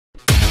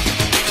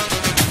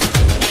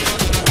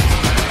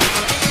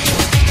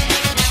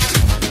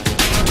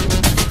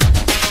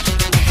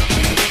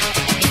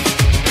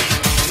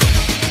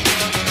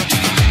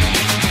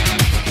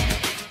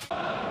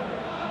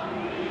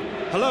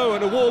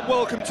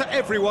to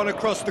everyone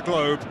across the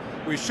globe.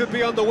 We should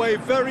be underway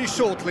very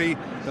shortly.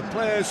 The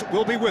players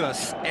will be with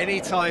us any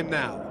time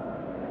now.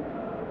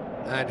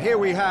 And here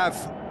we have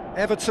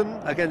Everton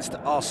against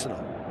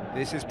Arsenal.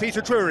 This is Peter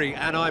Drury,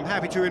 and I'm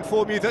happy to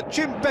inform you that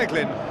Jim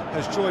Beglin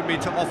has joined me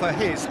to offer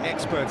his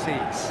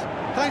expertise.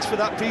 Thanks for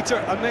that, Peter,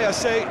 and may I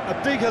say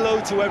a big hello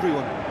to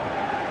everyone.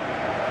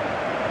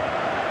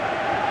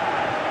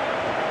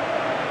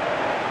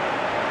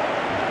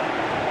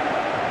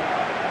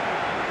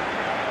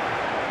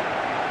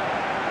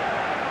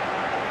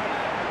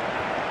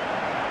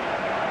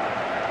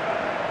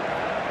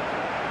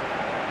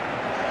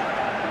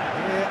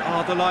 Here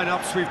are the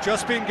lineups we've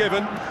just been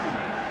given.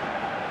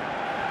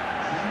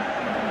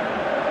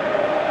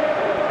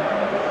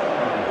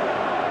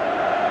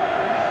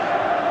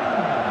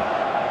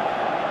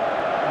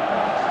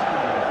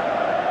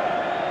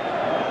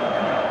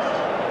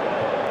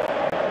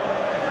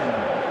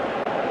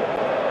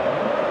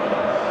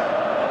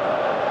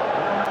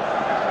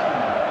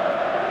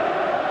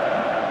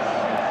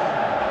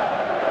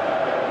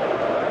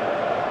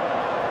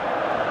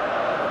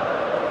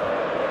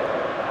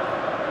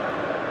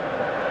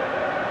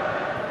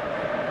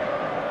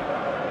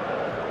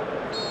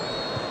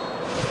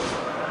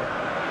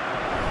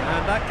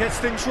 That gets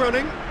things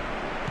running.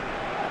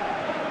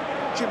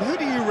 Jim, who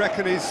do you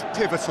reckon is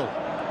pivotal?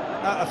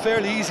 A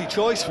fairly easy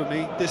choice for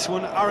me, this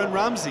one, Aaron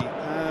Ramsey.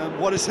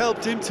 What has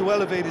helped him to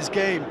elevate his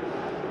game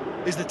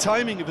is the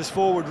timing of his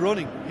forward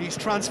running. He's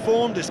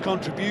transformed his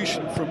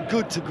contribution from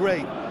good to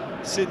great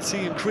since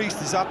he increased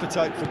his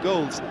appetite for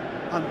goals.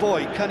 And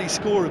boy, can he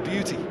score a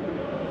beauty.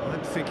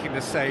 I'm thinking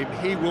the same.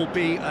 He will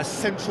be a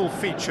central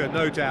feature,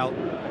 no doubt.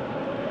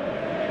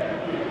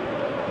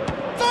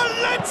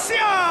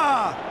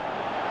 Valencia!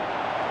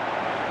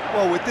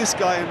 Well, with this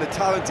guy and the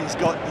talent he's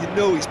got, you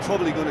know he's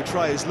probably going to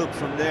try his luck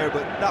from there,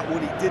 but that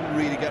one he didn't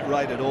really get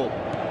right at all.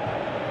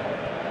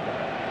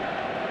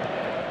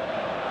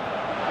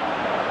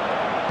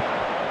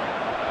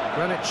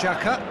 Granit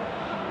Xhaka.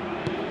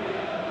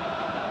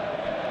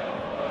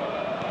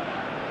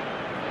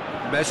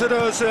 Mesut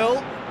Ozil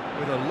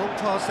with a long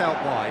pass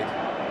out wide.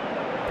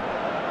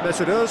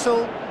 Mesut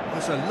Ozil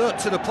was alert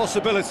to the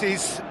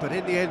possibilities, but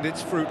in the end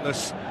it's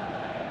fruitless.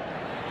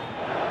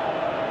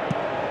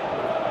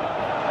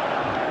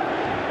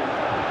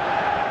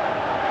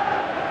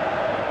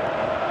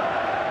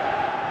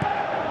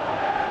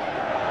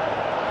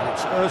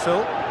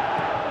 Ozil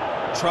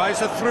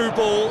tries a through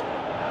ball.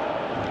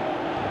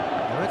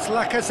 Now it's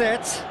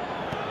Lacazette.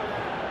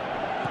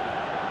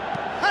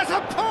 Has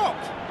a pop!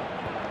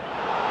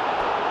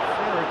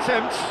 Fair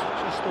attempt,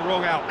 just the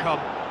wrong outcome.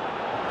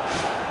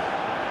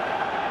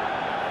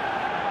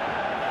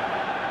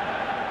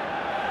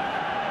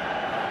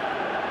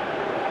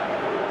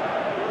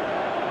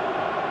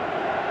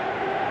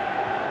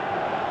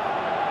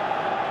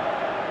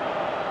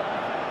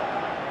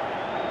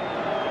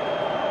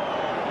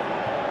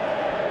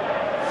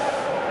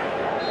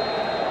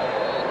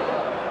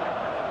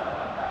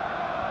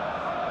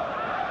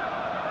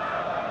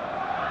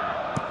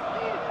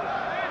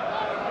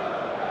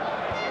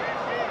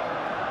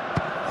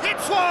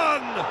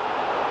 One!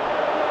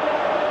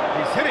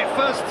 He's hit it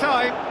first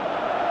time.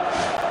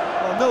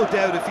 Well, no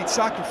doubt if he'd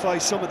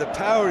sacrificed some of the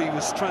power he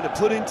was trying to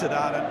put into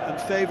that and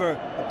favour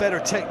a better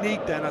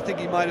technique, then I think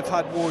he might have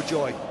had more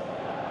joy.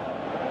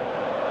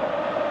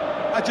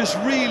 I just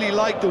really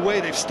like the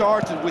way they've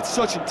started with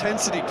such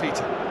intensity,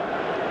 Peter.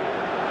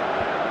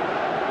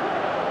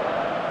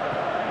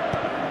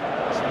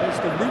 So there's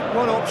the route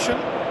one option.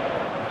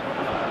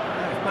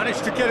 They've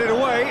managed to get it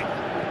away.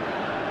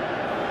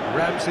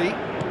 Ramsey.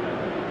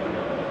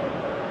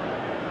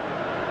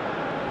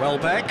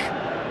 Welbeck.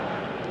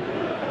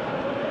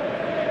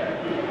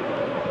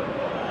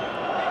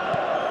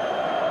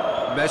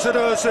 Mesut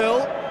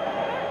Ozil.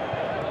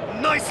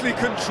 Nicely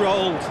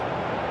controlled.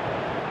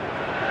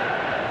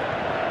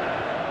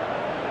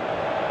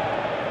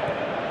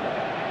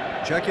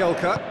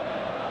 Jagielka.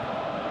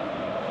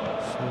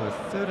 So a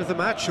third of the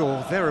match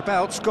or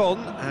thereabouts gone,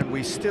 and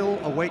we still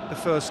await the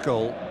first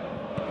goal.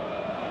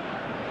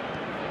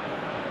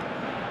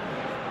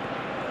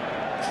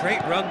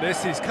 Great run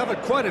this, he's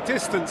covered quite a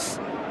distance.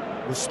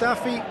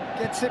 Mustafi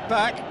gets it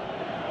back.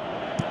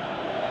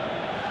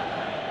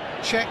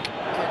 Cech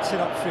gets it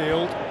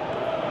upfield.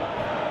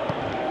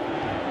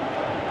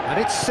 And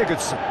it's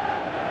Sigurdsson.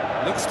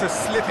 Looks to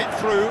slip it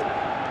through.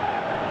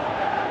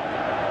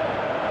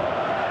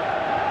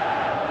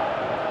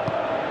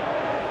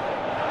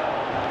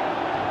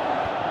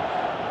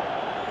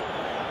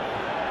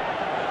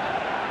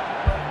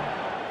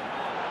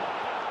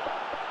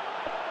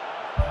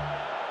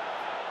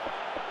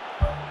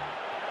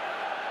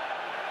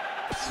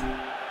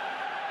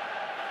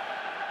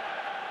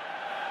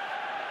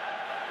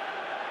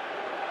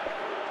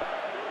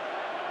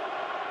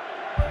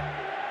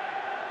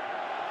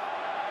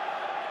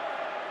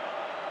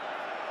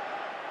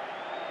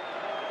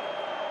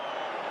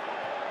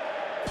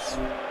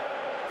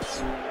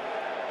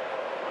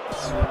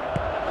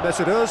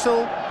 Mesut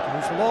Ozil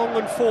goes long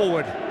and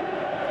forward.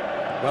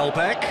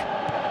 Welbeck.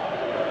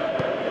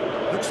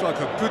 Looks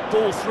like a good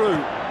ball through.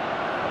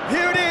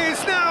 Here it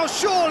is now,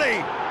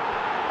 surely!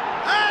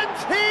 And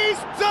he's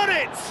done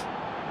it!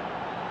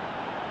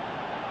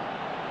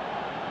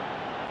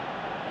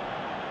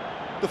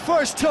 The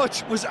first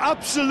touch was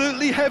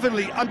absolutely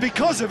heavenly, and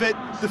because of it,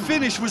 the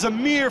finish was a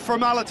mere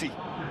formality.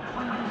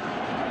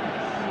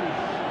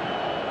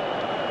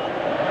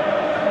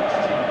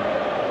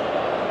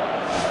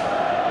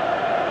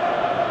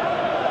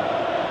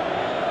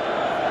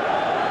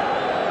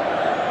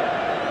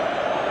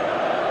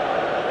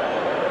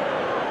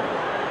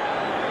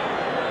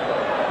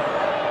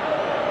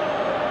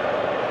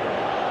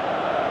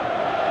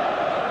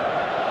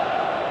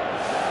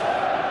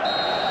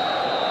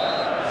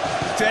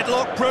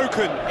 Deadlock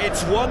broken,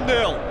 it's 1-0.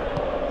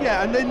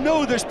 Yeah, and they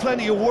know there's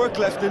plenty of work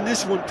left in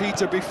this one,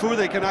 Peter, before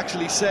they can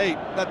actually say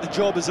that the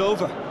job is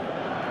over.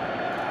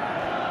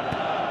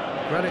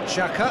 Granit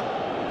Xhaka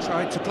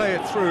tried to play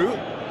it through.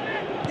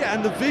 Yeah,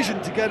 and the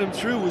vision to get him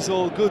through was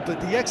all good, but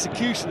the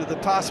execution of the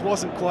pass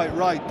wasn't quite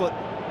right. But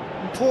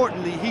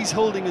importantly, he's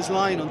holding his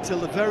line until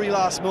the very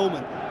last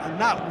moment, and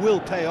that will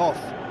pay off.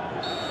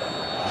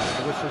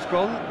 The whistle's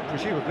gone,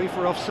 presumably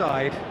for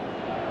offside.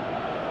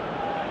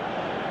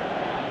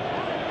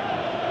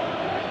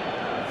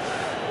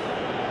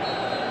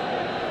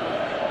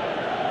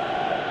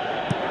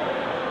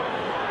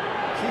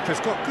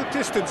 Keeper's got good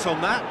distance on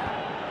that.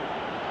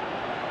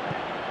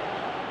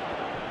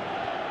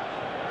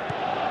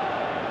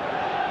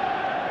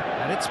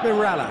 And it's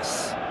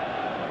Mirallas.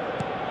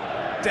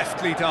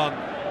 Deftly done.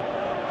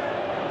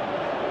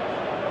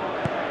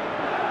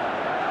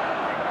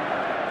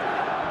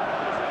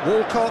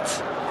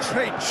 Walcott,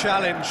 great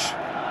challenge.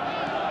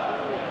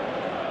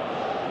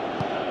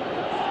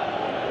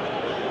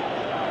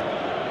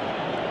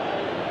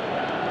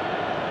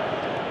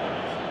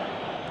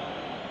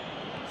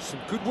 Some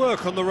good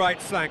work on the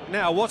right flank.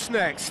 Now, what's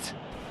next?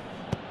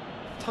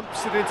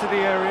 Pumps it into the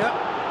area.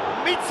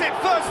 Meets it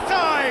first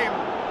time!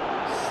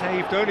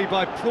 Saved only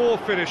by poor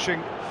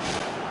finishing.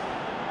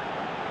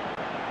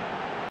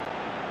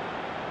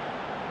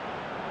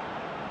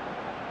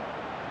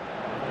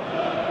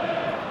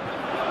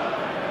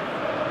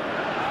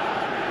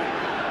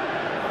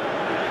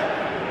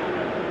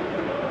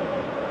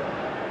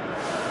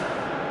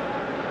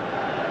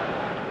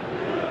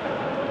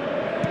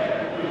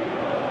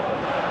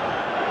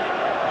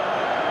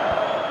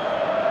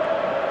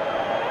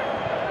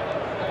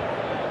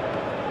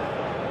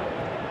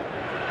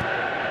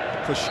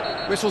 Push.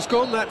 Whistle's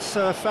gone, that's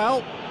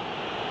foul.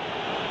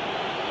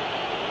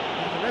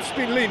 The ref's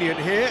been lenient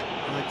here.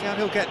 I doubt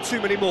he'll get too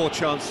many more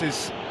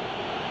chances.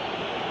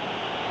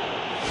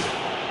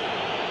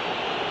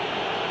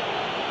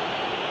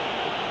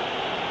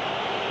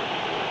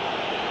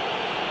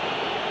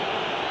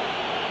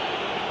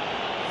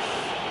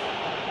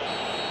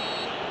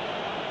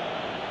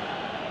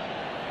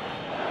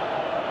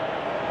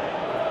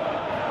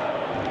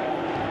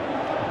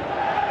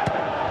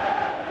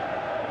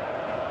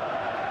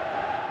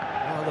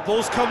 The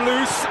ball's come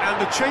loose and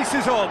the chase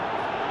is on.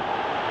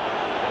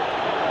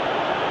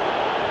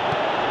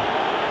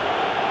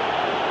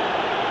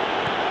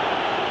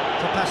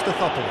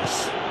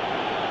 Papastathopoulos.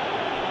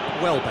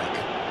 Welbeck.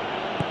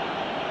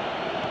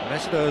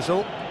 Mesut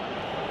Ozil.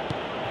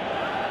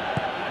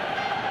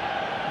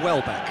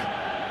 Welbeck.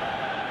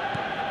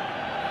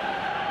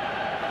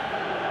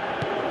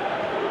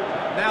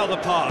 Now the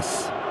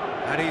pass.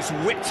 And he's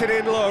whipped it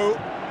in low.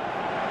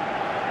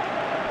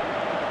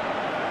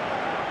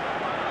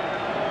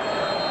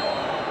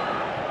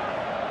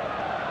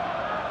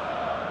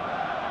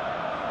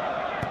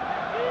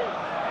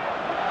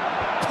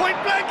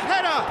 Point-blank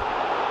header!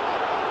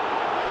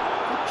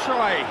 Good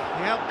try.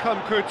 The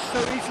outcome could so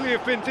easily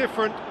have been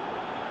different.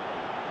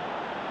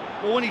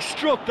 But when he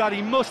struck that,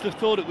 he must have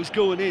thought it was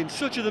going in.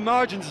 Such are the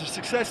margins of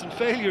success and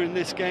failure in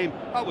this game.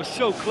 That was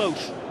so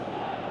close.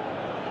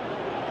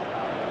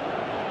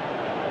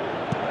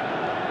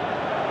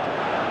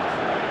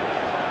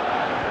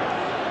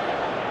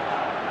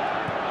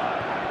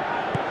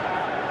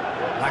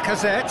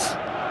 Lacazette.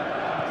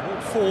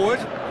 Brought forward.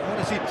 What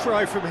does he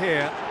try from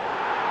here?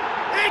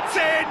 It's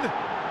in!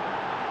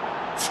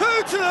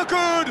 2 to the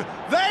good!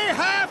 They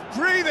have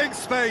breathing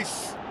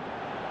space!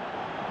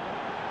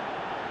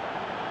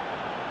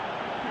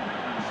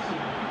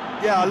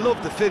 Yeah, I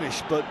love the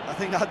finish, but I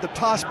think had the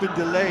pass been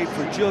delayed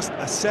for just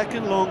a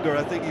second longer,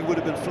 I think he would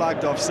have been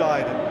flagged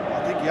offside. And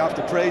I think you have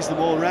to praise them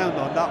all round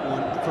on that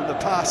one, from the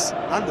pass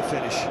and the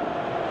finish.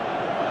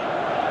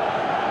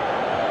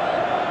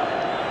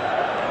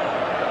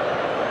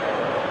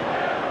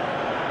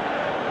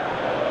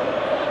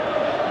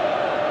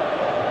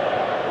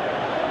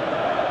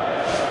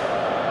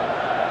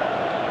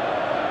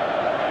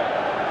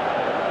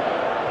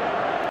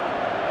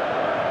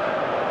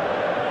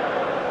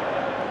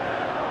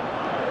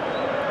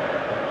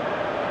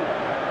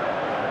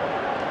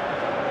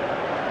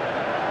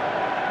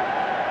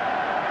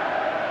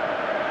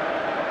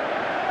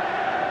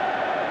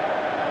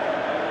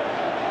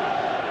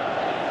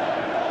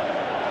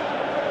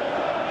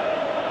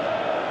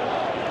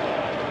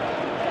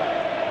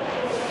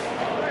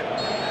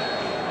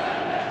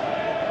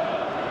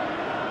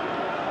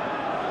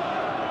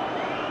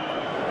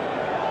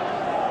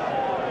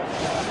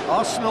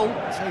 Arsenal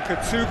take a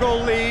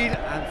 2-goal lead,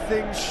 and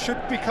things should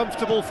be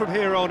comfortable from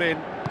here on in.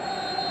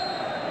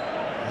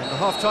 And the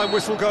half-time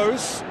whistle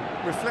goes.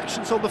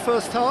 Reflections on the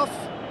first half?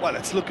 Well,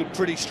 it's looking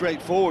pretty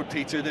straightforward,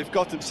 Peter. They've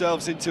got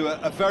themselves into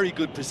a very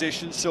good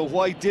position, so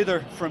why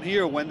dither from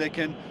here when they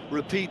can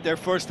repeat their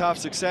first half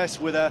success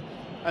with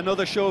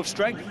another show of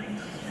strength?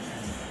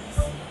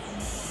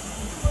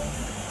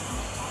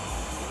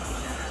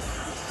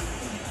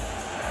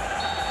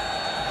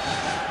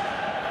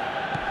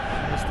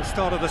 Here's the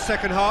start of the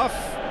second half.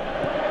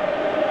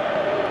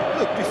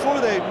 Look, before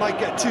they might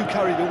get too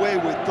carried away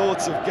with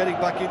thoughts of getting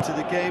back into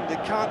the game, they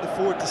can't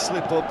afford to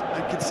slip up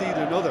and concede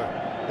another.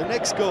 The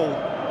next goal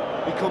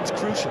becomes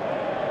crucial.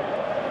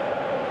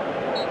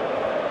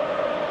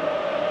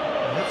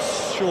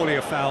 That's surely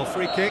a foul.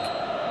 Free kick.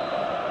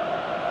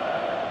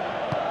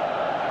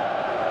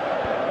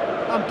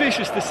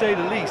 Ambitious to say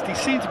the least. He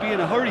seemed to be in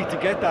a hurry to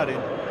get that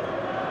in.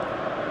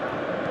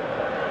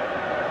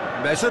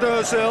 Mesut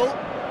Ozil.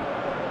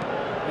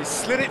 He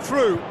slid it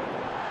through.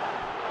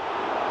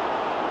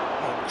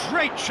 Oh,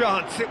 great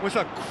chance. It was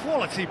a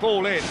quality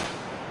ball in.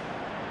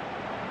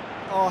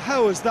 Oh,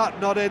 how has that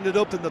not ended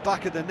up in the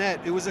back of the net?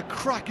 It was a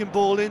cracking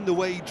ball in, the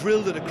way he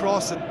drilled it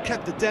across and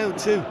kept it down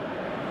too.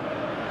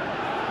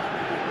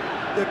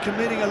 They're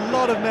committing a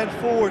lot of men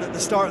forward at the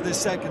start of this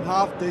second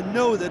half. They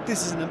know that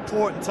this is an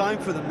important time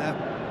for them now.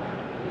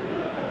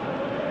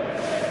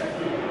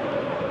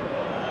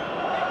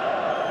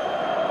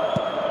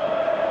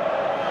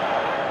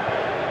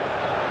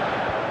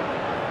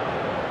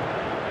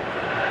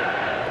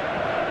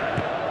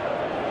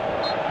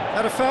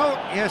 Had a foul?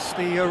 Yes,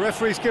 the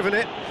referee's given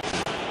it.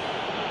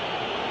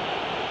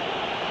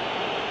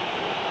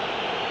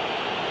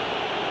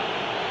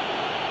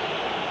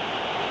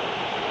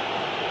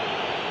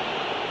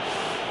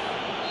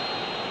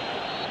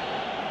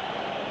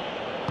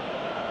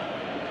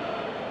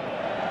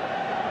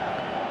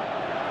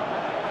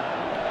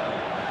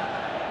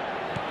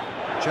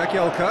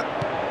 Jagielka,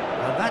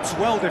 and that's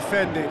well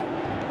defended.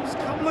 He's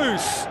come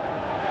loose,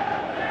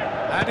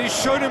 and he's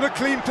shown him a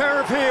clean pair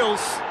of heels.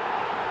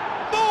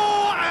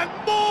 More and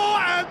more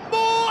and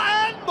more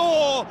and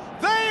more!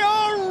 They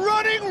are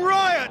running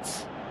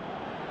riot!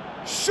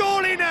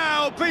 Surely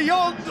now,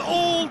 beyond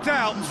all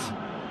doubt.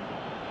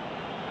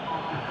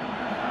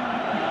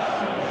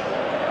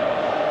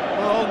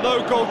 Well,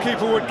 no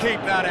goalkeeper would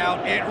keep that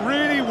out. It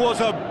really was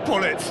a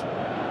bullet.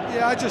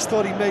 Yeah, I just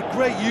thought he made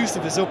great use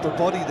of his upper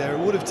body there. It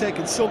would have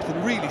taken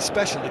something really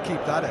special to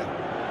keep that out.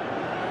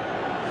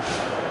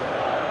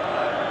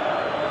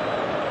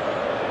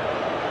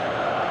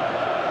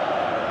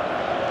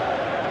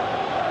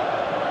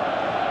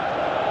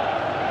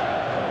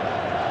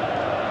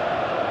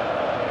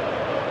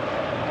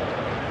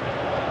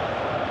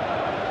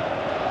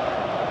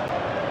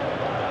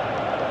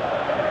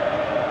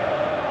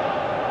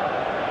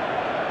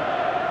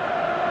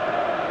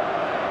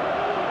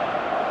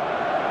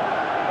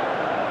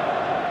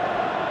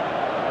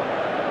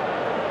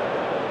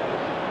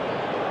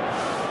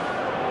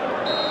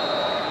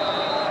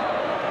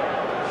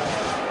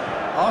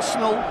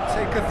 Arsenal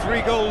take a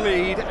 3-goal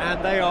lead,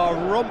 and they are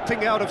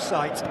romping out of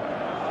sight.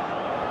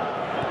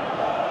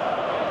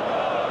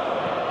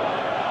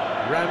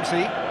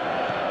 Ramsey.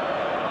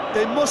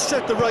 They must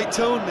set the right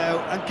tone now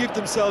and give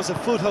themselves a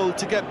foothold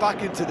to get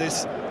back into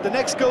this. The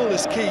next goal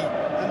is key,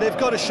 and they've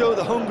got to show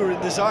the hunger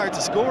and desire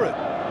to score it.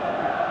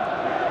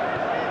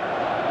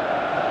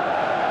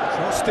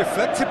 Cross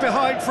deflected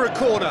behind for a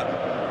corner.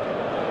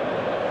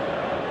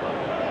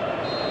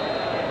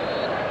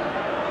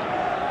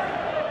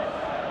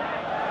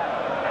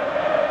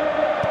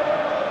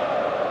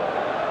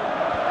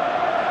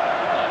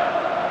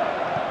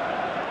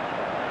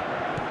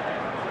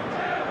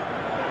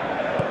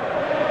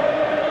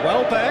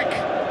 Welbeck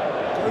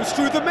goes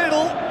through the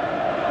middle.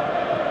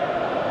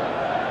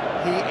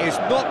 He is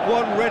not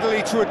one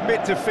readily to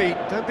admit defeat.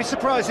 Don't be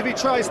surprised if he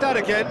tries that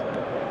again.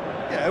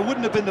 Yeah, it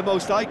wouldn't have been the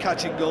most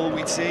eye-catching goal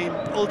we'd seen.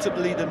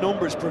 Ultimately, the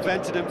numbers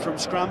prevented him from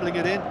scrambling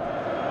it in.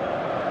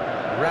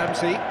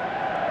 Ramsey.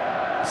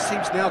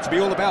 Seems now to be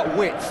all about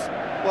width.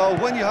 Well,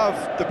 when you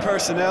have the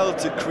personnel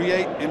to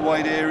create in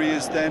wide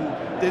areas, then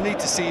they need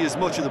to see as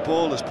much of the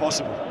ball as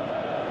possible.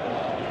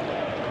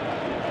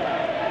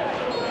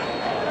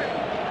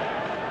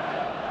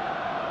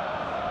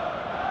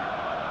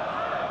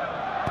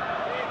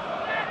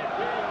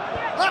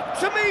 Up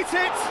to meet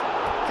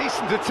it!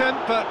 Decent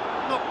attempt, but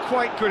not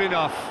quite good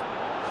enough.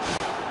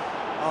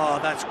 Oh,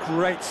 that's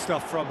great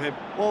stuff from him.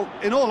 Well,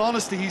 in all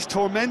honesty, he's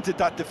tormented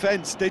that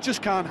defence. They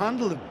just can't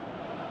handle him.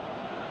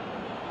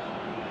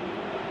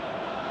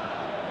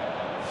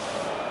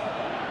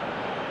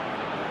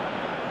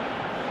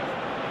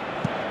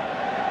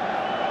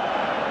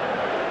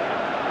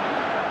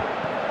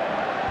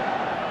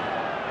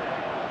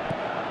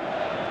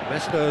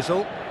 Mesut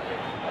Ozil.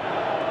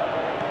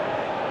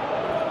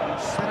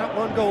 Set up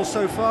one goal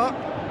so far.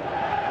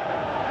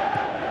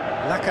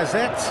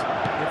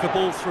 Lacazette with the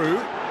ball through.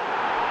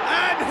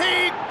 And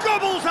he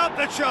gobbles up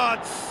the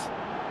chance.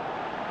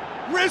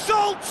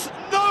 Results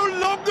no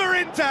longer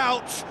in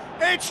doubt.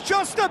 It's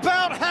just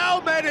about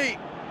how many?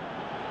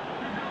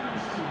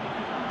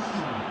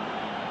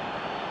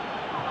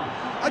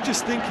 I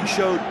just think he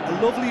showed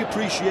a lovely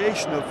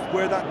appreciation of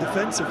where that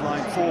defensive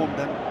line formed,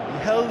 and he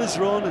held his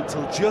run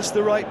until just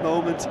the right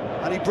moment,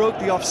 and he broke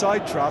the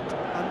offside trap,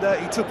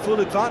 and he took full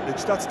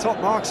advantage. That's top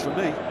marks for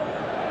me.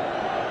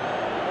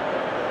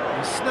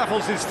 He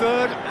snaffles his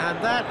third,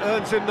 and that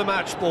earns him the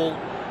match ball.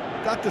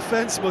 That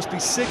defence must be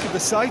sick of the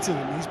sight of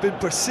him. He's been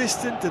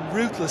persistent and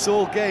ruthless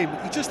all game.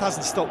 He just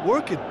hasn't stopped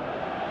working.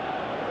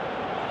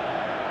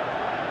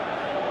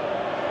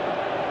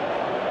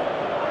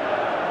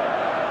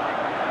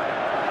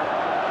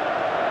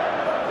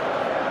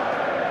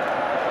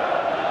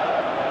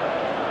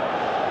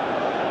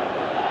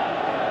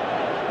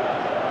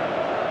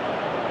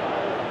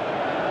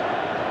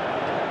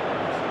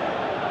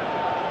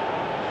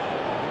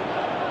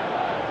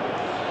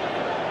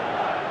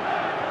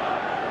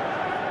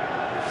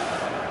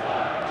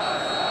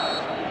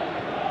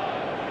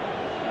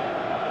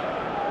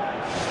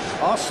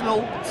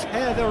 Arsenal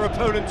tear their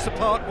opponents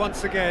apart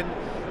once again.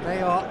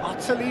 They are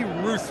utterly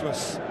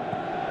ruthless.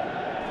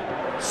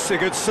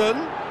 Sigurdsson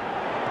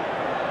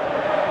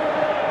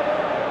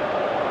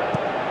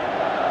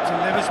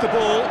delivers the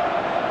ball.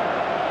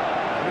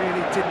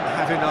 Really didn't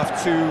have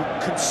enough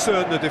to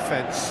concern the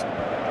defence.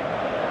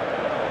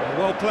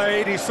 Well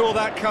played, he saw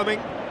that coming.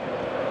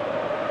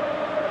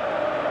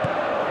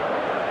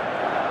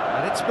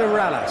 And it's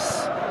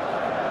Morales.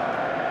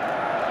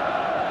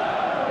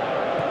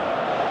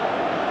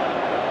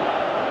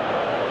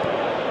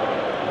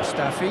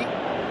 Mustafi.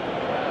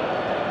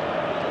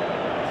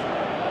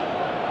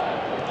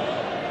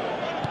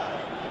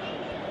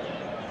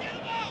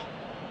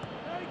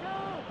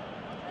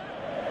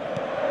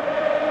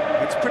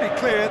 It's pretty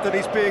clear that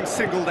he's being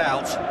singled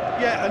out.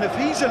 Yeah, and if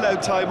he's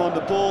allowed time on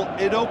the ball,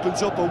 it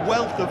opens up a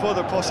wealth of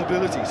other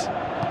possibilities.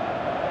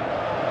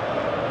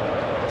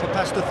 For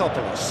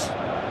Pastathopoulos.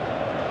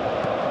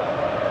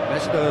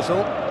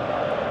 Mesut.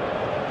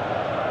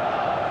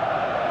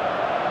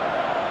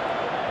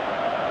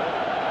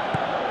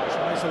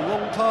 A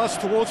long pass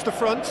towards the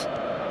front.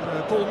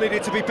 The ball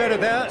needed to be better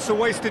there. It's a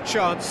wasted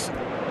chance.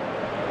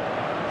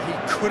 He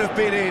could have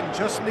been in,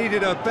 just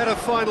needed a better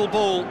final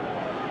ball.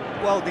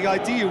 Well, the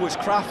idea was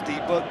crafty,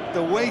 but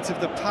the weight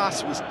of the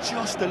pass was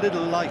just a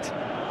little light.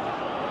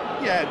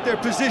 Yeah, their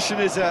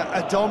position is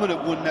a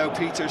dominant one now,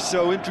 Peter,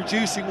 so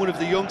introducing one of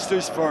the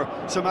youngsters for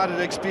some added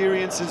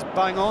experience is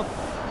bang on.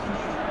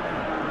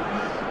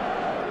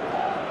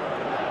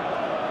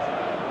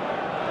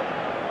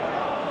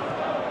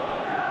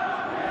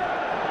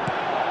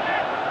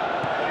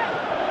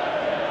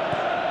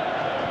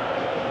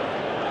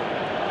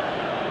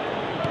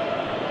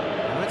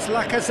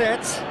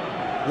 Lacazette.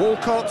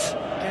 Walcott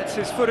gets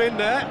his foot in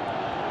there.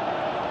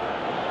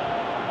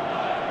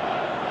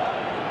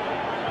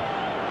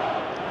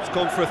 It's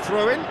gone for a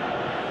throw-in.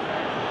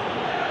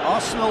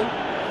 Arsenal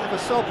have a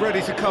sub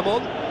ready to come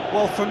on.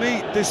 Well, for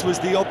me, this was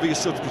the obvious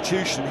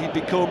substitution. He'd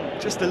become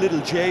just a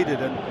little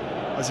jaded, and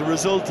as a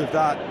result of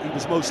that, he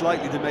was most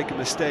likely to make a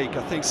mistake.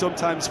 I think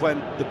sometimes when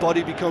the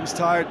body becomes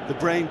tired, the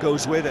brain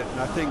goes with it, and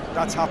I think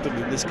that's happened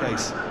in this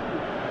case.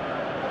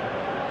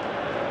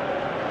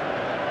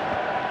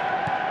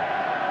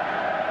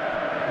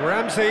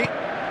 Ramsey,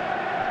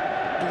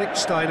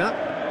 Lichtsteiner.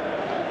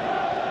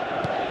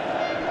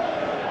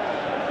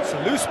 It's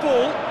a loose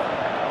ball.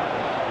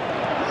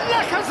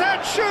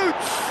 Lacazette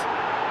shoots!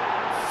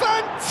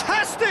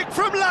 Fantastic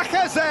from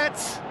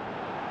Lacazette!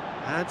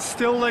 And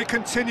still they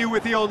continue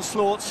with the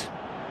onslaught.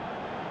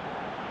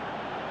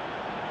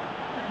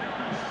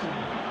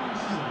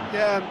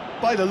 Yeah,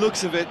 by the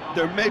looks of it,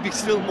 there may be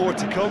still more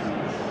to come.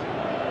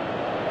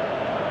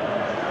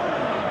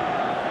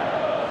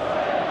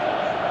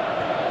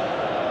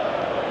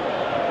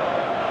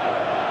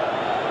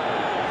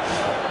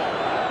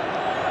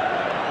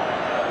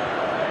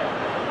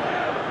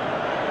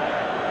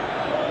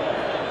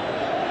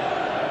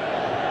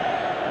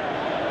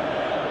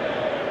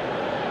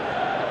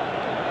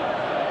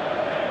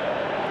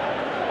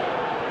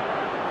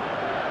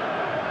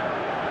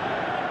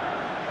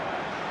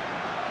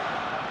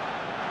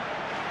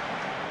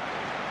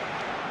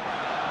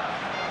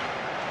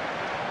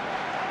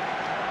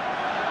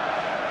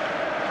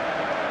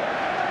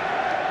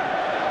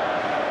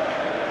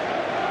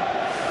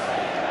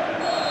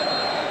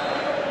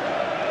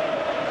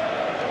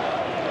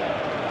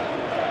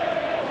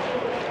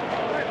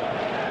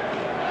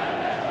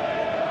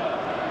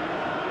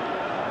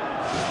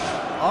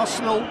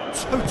 Arsenal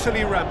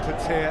totally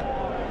rampant here.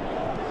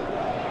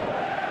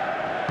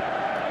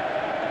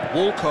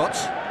 Walcott.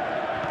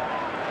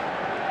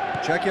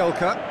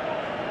 Jagielka.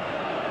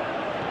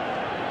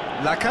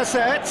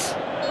 Lacazette.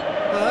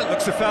 That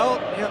looks a foul.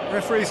 Yep,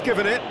 referee's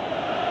given it.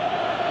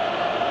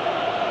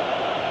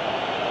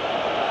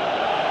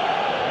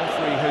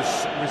 Referee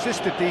has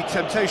resisted the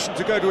temptation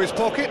to go to his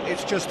pocket.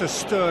 It's just a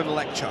stern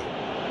lecture.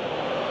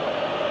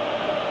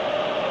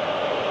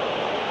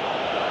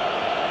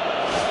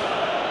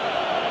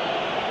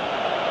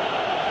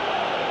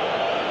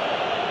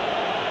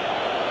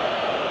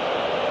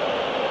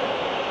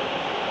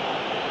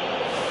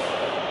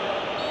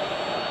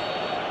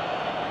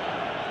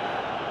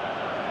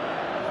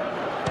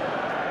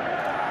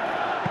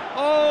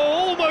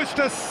 close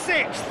to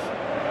sixth.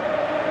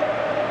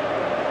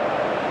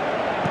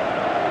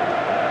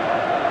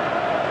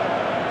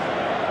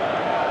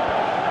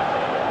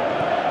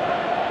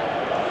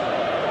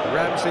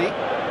 Ramsey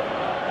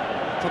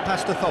for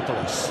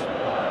Pastathopoulos.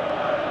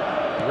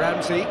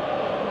 Ramsey,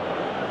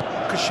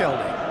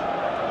 Koscielny.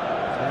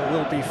 There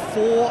will be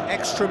 4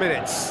 extra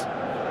minutes.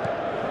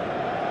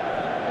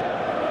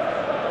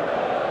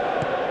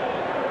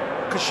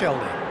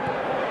 Koscielny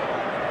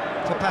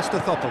for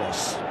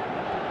Pastathopoulos.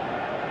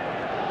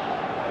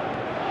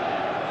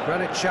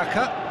 Granit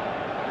Xhaka.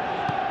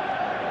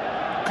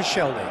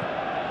 Koscielny.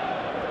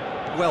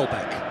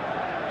 Welbeck.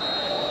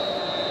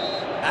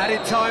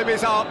 Added time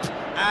is up,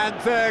 and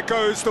there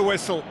goes the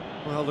whistle.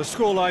 Well, the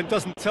scoreline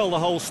doesn't tell the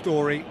whole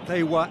story.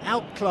 They were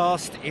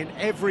outclassed in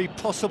every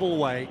possible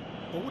way.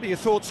 Well, what are your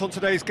thoughts on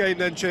today's game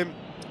then, Jim?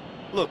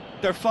 Look,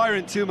 they're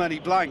firing too many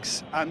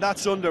blanks, and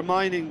that's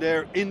undermining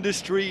their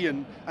industry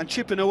and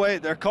chipping away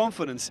at their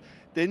confidence.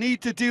 They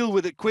need to deal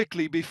with it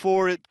quickly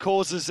before it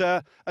causes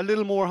a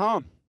little more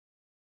harm.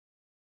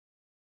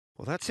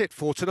 Well, that's it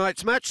for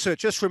tonight's match, so it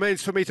just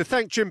remains for me to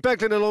thank Jim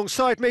Beglin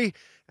alongside me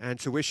and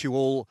to wish you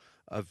all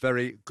a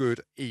very good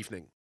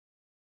evening.